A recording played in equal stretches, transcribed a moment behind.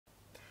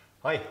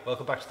Hi,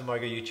 welcome back to the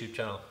MyGo YouTube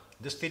channel.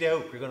 In this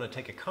video we're going to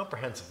take a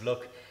comprehensive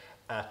look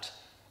at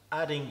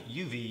adding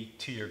UV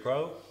to your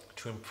grow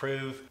to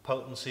improve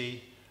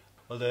potency.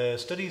 Well, the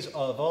studies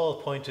have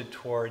all pointed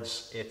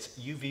towards its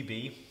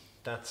UVB.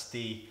 That's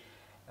the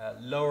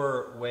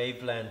lower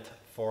wavelength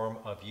form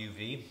of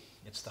UV.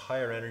 It's the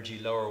higher energy,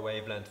 lower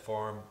wavelength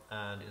form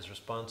and is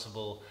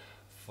responsible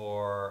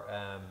for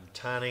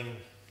tanning,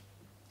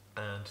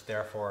 and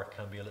therefore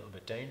can be a little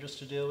bit dangerous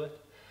to deal with.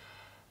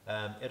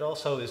 It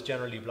also is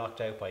generally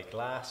blocked out by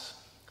glass,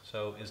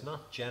 so is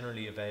not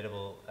generally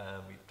available.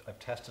 I've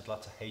tested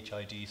lots of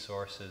HID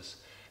sources,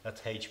 that's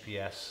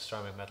HPS,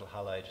 ceramic metal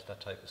halide, that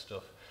type of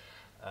stuff,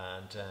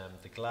 and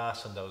the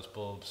glass on those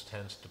bulbs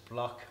tends to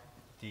block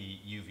the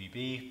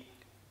UVB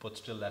but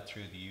still let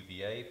through the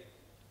UVA,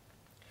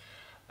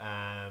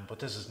 but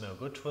this is no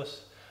good to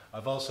us.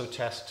 I've also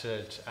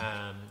tested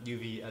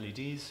UV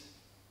LEDs,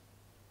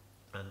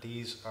 and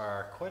these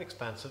are quite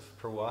expensive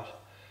per watt.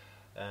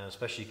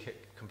 Especially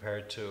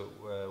compared to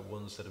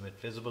ones that emit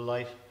visible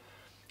light.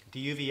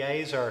 The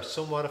UVAs are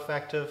somewhat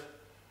effective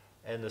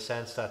in the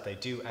sense that they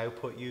do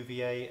output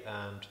UVA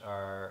and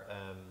are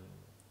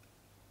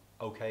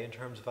okay in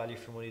terms of value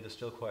for money. They're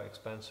still quite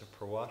expensive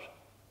per watt,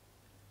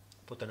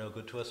 but they're no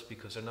good to us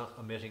because they're not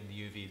emitting the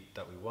UV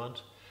that we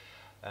want.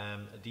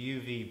 The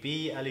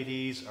UVB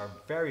LEDs are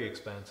very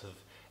expensive.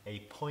 A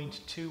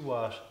 0.2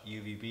 watt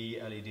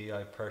UVB LED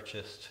I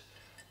purchased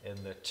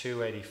in the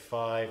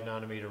 285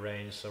 nanometer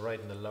range, so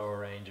right in the lower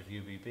range of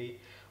UVB,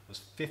 was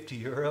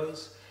 50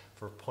 euros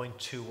for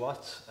 0.2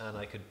 watts, and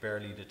I could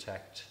barely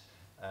detect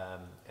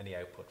any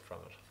output from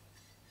it.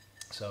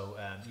 So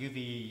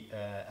UV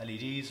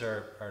LEDs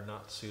are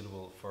not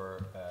suitable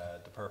for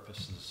the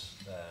purposes,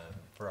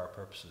 for our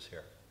purposes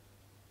here.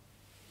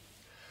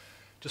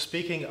 Just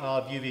speaking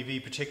of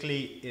UVB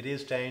particularly, it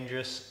is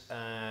dangerous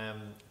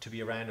to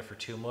be around it for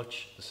too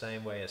much, the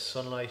same way as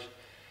sunlight.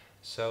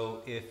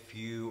 So if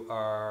you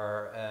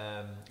are,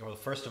 well,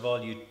 first of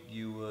all,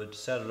 you would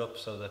set it up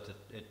so that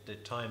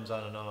it times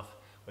on and off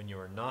when you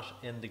are not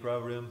in the grow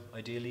room,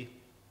 ideally.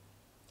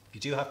 If you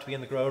do have to be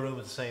in the grow room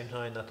at the same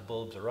time that the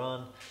bulbs are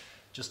on,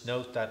 just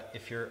note that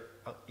if you're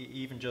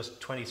even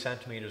just 20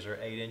 centimeters or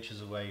 8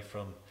 inches away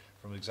from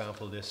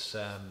example, this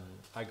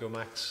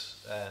Agromax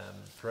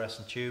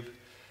fluorescent tube,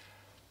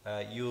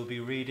 you will be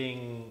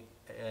reading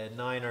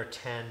 9 or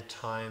 10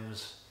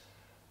 times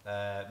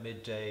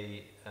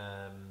midday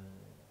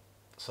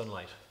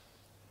sunlight.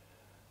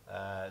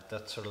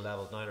 That sort of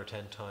level, 9 or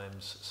 10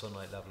 times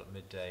sunlight level at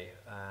midday,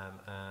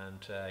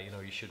 you know,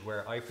 you should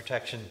wear eye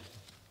protection.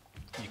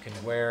 You can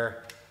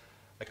wear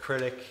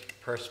acrylic,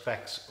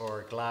 perspex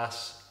or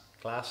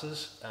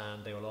glasses,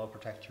 and they will all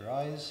protect your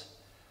eyes,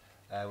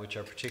 which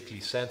are particularly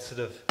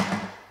sensitive,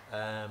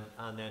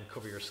 and then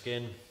cover your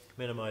skin,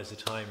 minimize the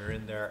time you're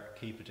in there,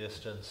 keep a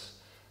distance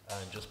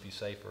and just be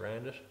safe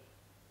around it.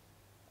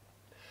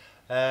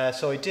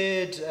 So I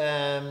did,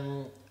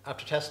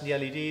 after testing the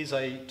LEDs,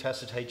 I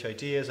tested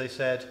HID, as I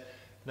said.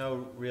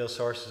 No real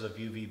sources of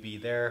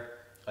UVB there.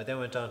 I then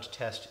went on to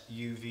test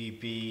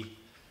UVB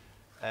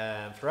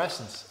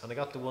fluorescence, and I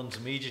got the ones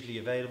immediately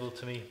available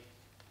to me.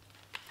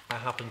 I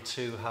happen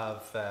to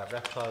have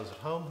reptiles at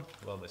home,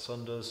 well, my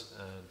son does,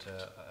 and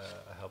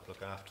I help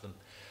look after them.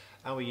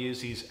 And we use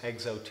these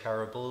Exo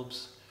Terra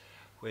bulbs,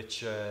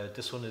 which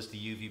this one is the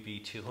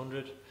UVB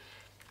 200.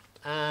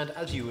 And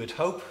as you would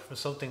hope for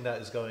something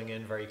that is going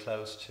in very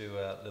close to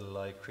a little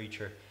live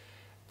creature,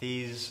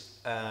 these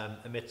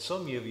emit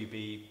some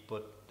UVB,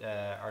 but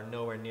are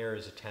nowhere near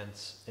as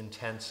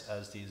intense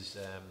as these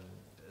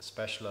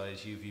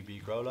specialized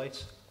UVB grow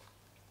lights.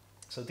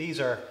 So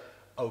these are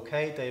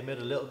okay, they emit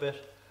a little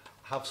bit.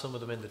 I have some of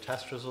them in the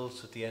test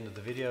results at the end of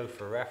the video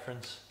for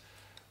reference,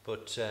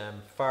 but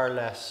far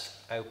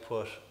less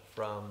output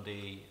from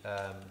the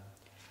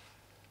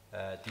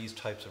these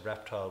types of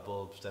reptile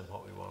bulbs than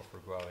what we want for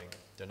growing.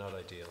 They're not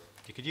ideal.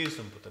 You could use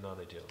them, but they're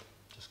not ideal,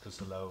 just because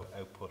of the low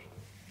output.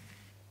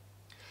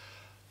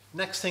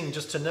 Next thing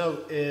just to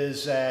note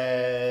is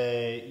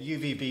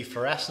UVB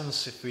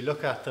fluorescence. If we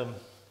look at them,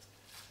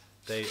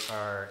 they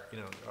are, you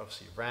know,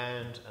 obviously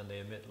round and they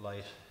emit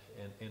light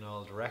in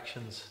all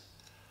directions.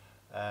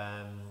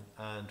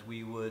 And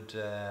we would,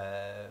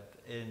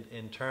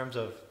 in terms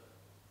of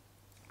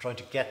trying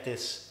to get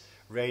this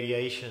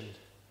radiation,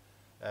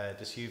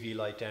 this UV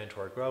light down to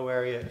our grow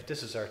area. If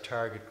this is our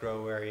target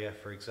grow area,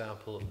 for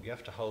example, we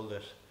have to hold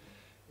it,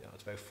 you know,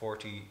 it's about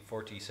 40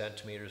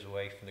 centimeters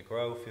away from the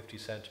grow, 50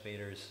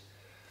 centimeters,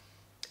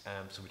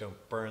 so we don't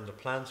burn the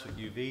plants with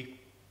UV.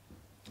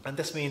 And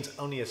this means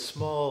only a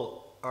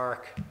small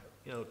arc,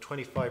 you know,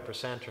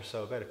 25% or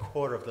so, about a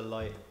quarter of the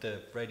light,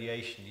 the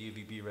radiation, the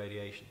UVB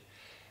radiation,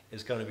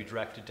 is going to be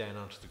directed down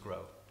onto the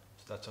grow.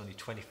 So that's only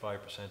 25%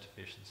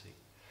 efficiency.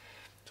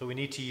 So we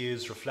need to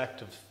use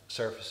reflective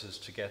surfaces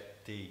to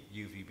get the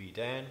UVB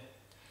down.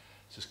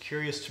 So it's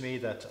curious to me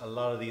that a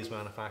lot of these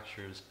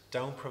manufacturers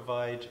don't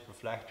provide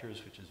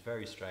reflectors, which is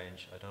very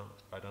strange. I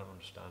don't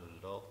understand it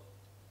at all.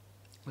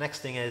 Next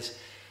thing is,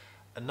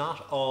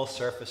 not all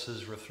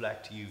surfaces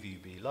reflect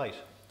UVB light.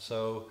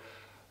 So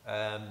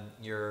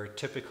Your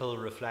typical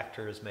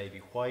reflector is maybe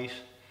white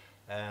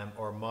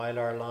or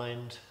mylar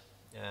lined.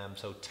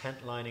 So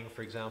tent lining,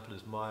 for example,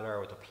 is mylar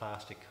with a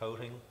plastic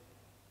coating.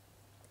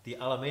 The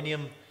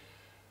aluminium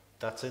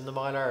that's in the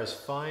mylar is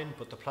fine,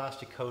 but the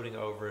plastic coating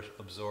over it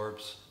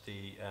absorbs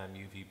the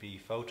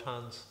UVB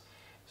photons,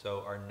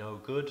 so are no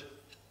good.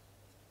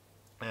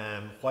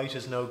 White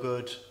is no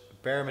good.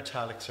 Bare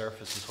metallic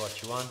surface is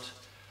what you want.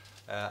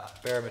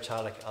 Bare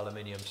metallic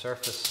aluminium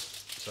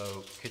surface,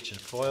 so kitchen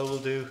foil will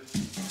do.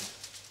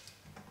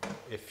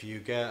 If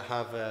you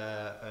have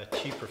a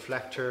cheap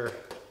reflector,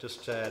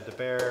 just the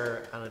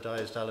bare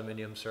anodized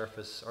aluminium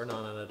surface or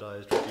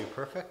non-anodized will do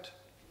perfect.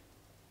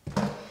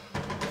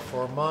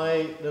 For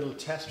my little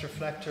test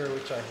reflector,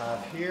 which I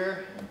have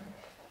here,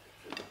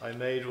 I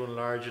made one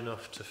large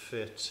enough to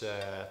fit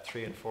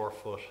 3 and 4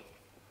 foot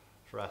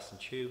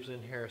fluorescent tubes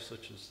in here,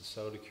 such as the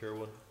Solacure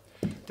one.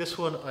 This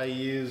one I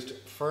used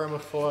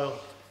Firmafoil,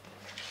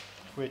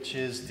 which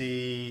is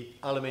the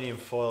aluminium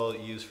foil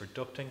used for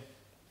ducting.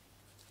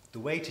 The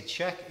way to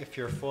check if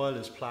your foil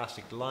is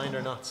plastic lined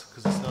or not,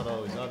 because it's not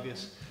always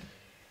obvious,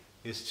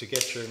 is to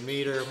get your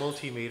meter,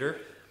 multimeter,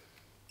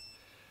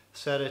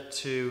 set it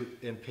to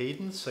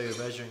impedance, so you're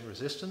measuring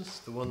resistance,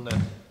 the one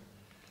that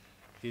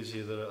gives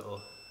you the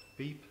little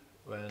beep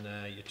when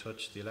you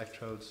touch the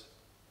electrodes,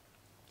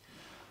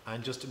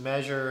 and just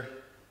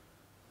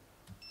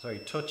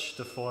touch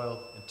the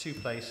foil in 2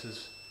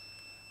 places,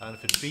 and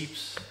if it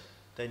beeps,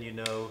 then you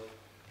know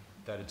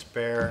that it's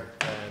bare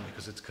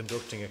because it's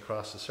conducting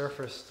across the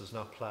surface. There's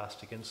not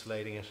plastic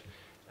insulating it,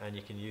 and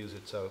you can use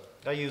it. So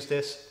I use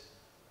this,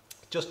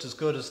 just as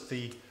good as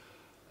the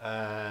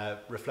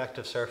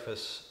reflective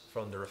surface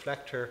from the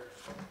reflector,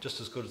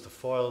 just as good as the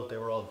foil. They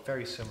were all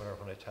very similar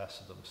when I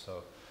tested them,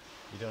 so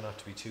you don't have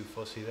to be too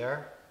fussy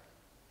there.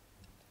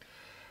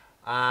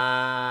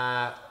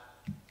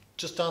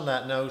 Just on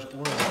that note,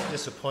 one of the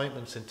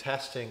disappointments in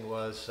testing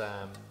was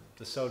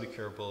the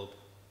Solacure bulb,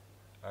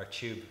 or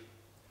tube.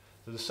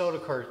 So the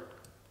Solacure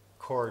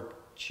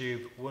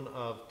tube, one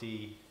of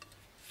the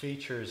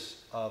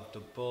features of the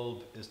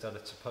bulb is that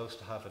it's supposed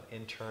to have an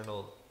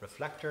internal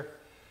reflector.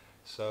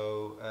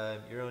 So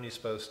you're only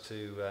supposed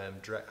to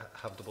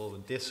have the bulb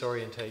in this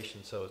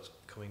orientation, so it's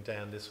coming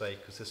down this way,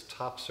 because this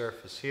top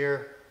surface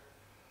here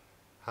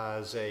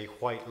has a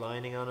white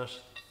lining on it.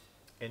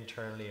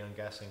 Internally, I'm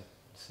guessing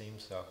it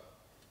seems so.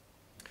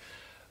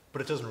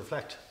 But it doesn't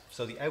reflect.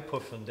 So the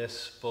output from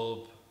this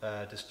bulb,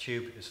 this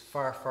tube, is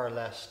far, far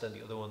less than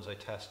the other ones I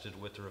tested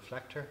with the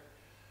reflector,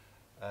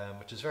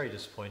 which is very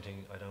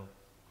disappointing. I don't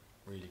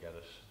really get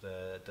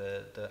it.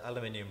 The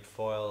aluminium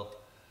foil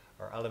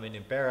or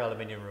bare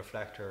aluminium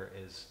reflector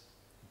is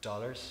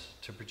dollars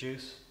to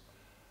produce,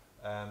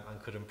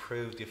 and could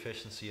improve the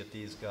efficiency of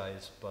these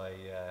guys by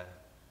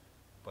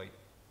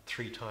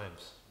 3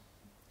 times.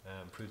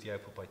 Improve the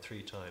output by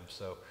 3 times.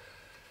 So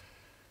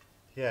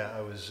yeah,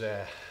 I was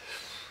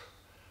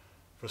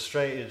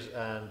frustrated,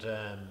 and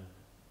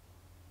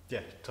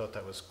yeah, thought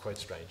that was quite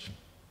strange,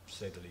 to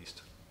say the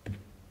least.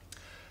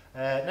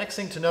 Next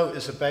thing to note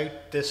is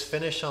about this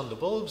finish on the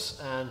bulbs,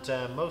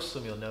 and most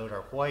of them you'll note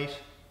are white.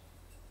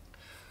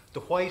 The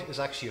white is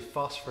actually a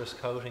phosphorus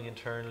coating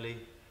internally,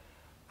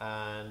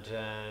 and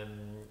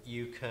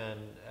you can,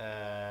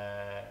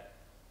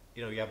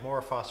 you have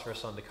more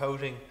phosphorus on the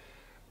coating,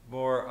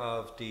 more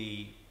of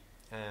the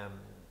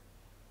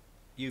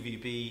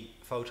UVB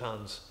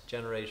photons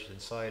generated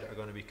inside are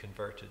going to be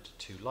converted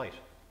to light.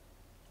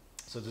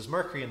 So there's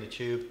mercury in the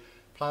tube,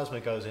 plasma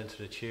goes into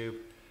the tube,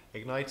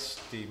 ignites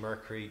the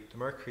mercury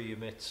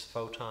emits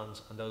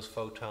photons, and those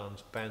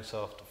photons bounce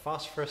off the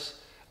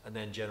phosphorus and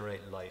then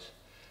generate light.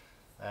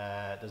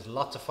 There's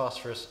lots of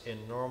phosphorus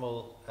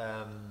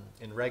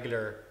in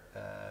regular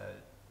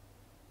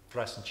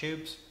fluorescent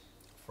tubes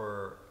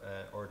for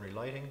ordinary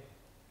lighting.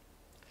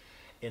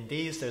 In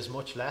these there's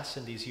much less,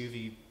 in these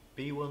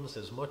UVB ones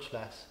there's much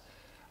less,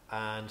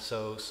 and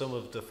so some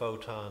of the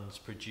photons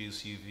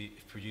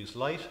produce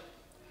light,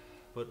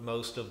 but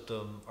most of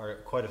them, or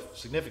quite a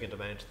significant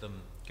amount of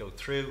them, go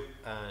through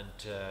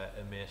and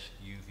emit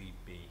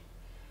UVB.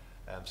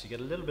 So you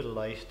get a little bit of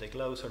light, they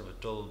glow sort of a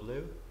dull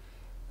blue,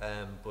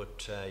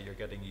 but you're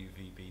getting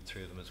UVB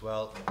through them as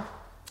well.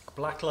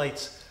 Black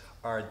lights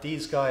are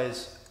these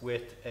guys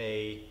with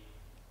a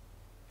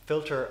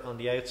filter on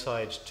the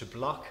outside to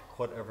block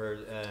whatever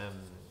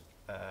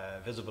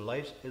visible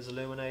light is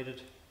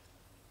illuminated,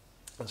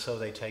 and so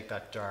they take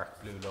that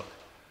dark blue look,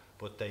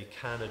 but they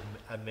can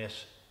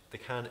emit the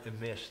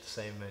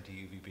same amount of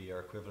UVB or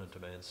equivalent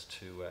amounts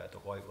to the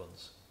white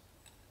ones.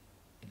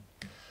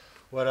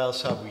 What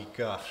else have we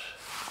got?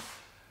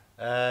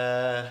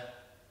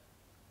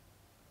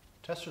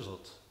 Test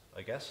results,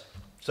 I guess.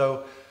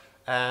 So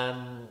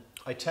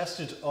I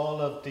tested all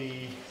of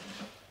the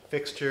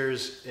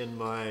fixtures in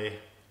my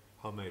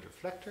homemade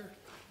reflector.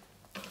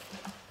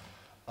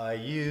 I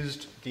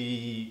used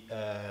the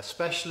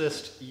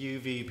specialist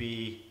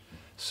UVB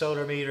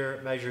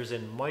Solarmeter, measures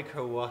in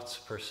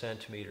microwatts per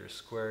centimeter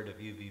squared of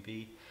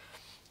UVB.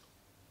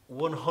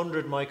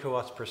 100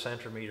 microwatts per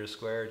centimeter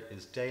squared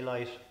is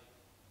daylight.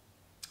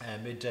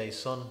 midday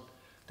sun,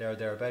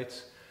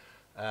 thereabouts,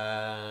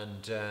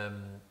 and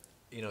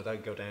you know,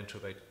 that'd go down to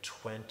about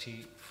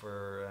 20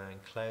 for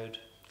cloud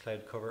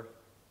cover.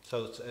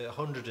 So it's,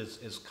 100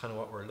 is kind of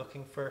what we're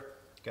looking for,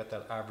 get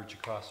that average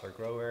across our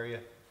grow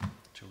area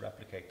to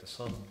replicate the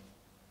sun.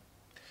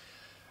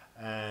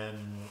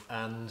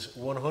 And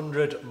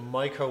 100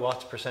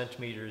 microwatts per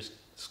centimeters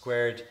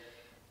squared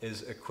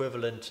is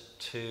equivalent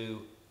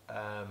to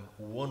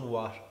 1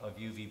 watt of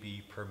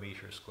UVB per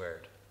meter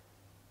squared.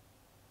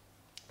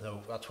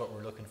 So that's what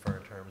we're looking for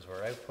in terms of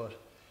our output,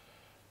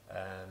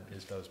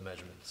 is those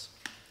measurements.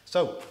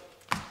 So,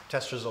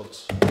 test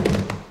results.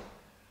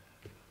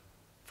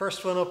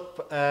 First one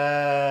up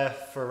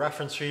for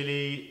reference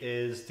really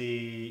is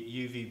the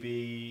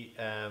UVB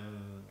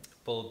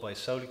bulb by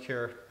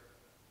Solacure.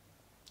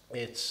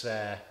 Its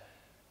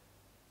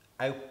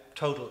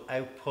total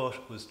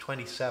output was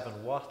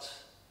 27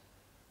 watts,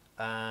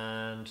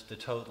 and the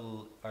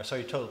total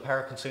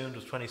power consumed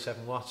was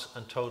 27 watts,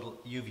 and total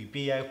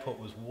UVB output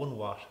was 1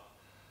 watt,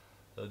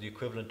 so the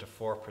equivalent of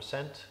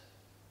 4%.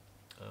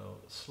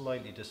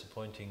 Slightly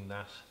disappointing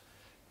that,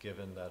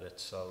 given that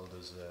it's sold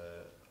as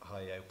a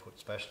high output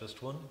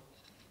specialist one.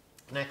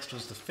 Next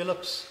was the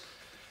Philips.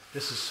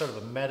 This is sort of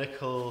a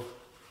medical,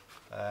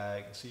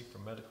 you can see for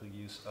medical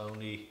use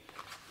only,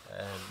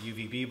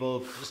 UVB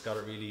bulb. Just got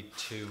it really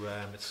to,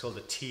 it's called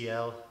the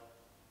TL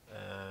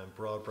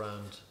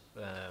Broadband.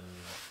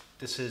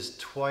 This is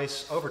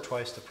over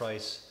twice the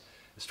price.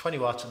 It's 20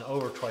 watts and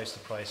over twice the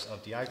price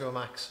of the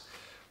Agromax,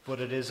 but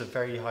it is a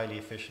very highly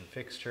efficient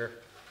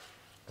fixture.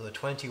 The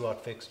 20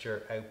 watt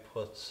fixture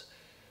outputs,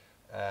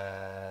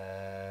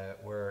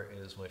 where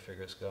is my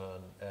figures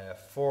gone?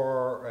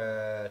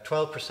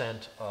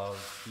 12%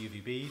 of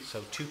UVB, so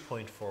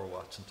 2.4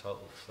 watts in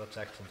total. So that's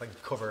excellent. I can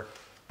cover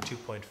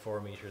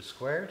 2.4 meters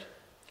squared.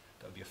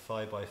 That would be a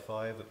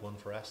 5x5 with one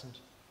fluorescent.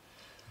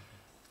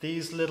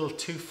 These little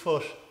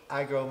 2-foot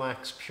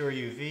Agromax PURE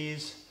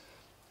UVs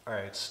are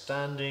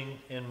outstanding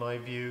in my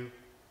view.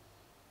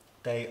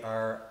 They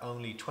are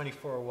only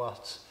 24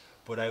 watts,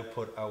 but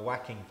output a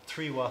whacking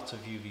 3 watts of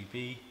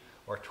UVB,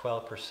 or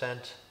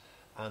 12%,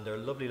 and they're a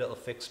lovely little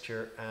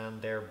fixture,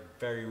 and they're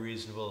very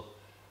reasonable,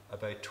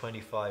 about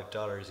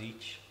 $25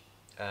 each.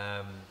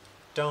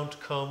 Don't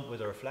come with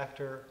a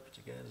reflector, which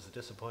again is a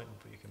disappointment,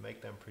 but you can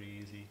make them pretty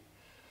easy.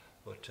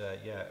 But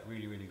yeah,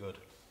 really, really good.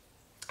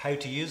 How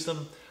to use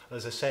them?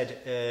 As I said,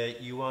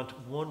 you want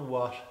 1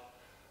 watt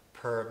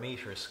per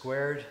meter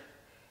squared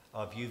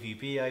of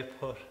UVB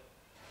output.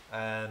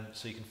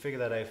 So you can figure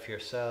that out for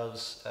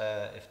yourselves.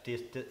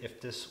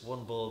 If this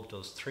one bulb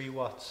does 3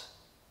 watts,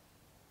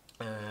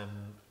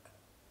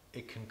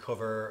 it can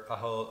cover a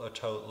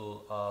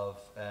total of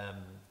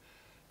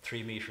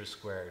 3 meters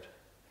squared.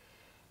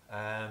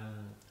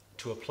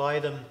 To apply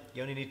them,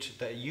 you only need to,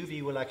 the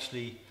UV will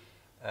actually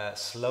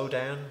slow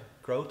down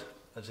growth,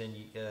 as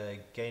in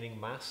gaining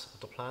mass of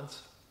the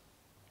plants.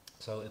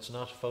 So it's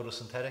not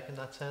photosynthetic in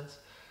that sense.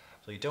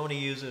 So you don't want to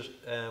use it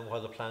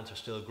while the plants are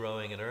still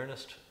growing in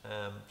earnest.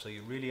 So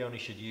you really only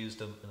should use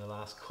them in the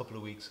last couple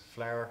of weeks of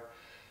flower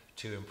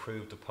to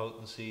improve the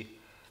potency.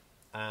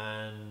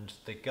 And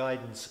the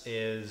guidance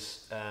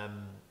is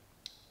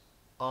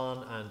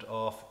on and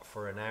off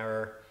for an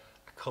hour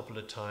a couple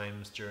of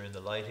times during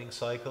the lighting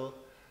cycle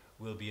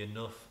will be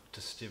enough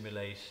to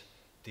stimulate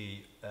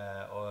the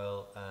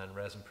oil and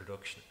resin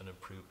production and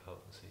improve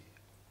potency.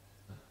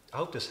 I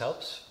hope this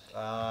helps.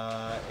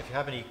 If you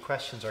have any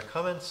questions or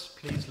comments,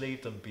 please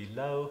leave them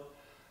below.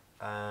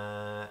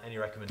 Any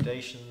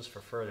recommendations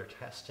for further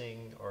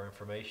testing or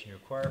information you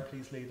require,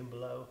 please leave them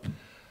below.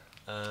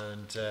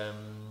 And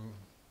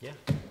yeah,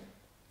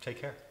 take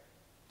care.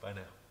 Bye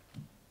now.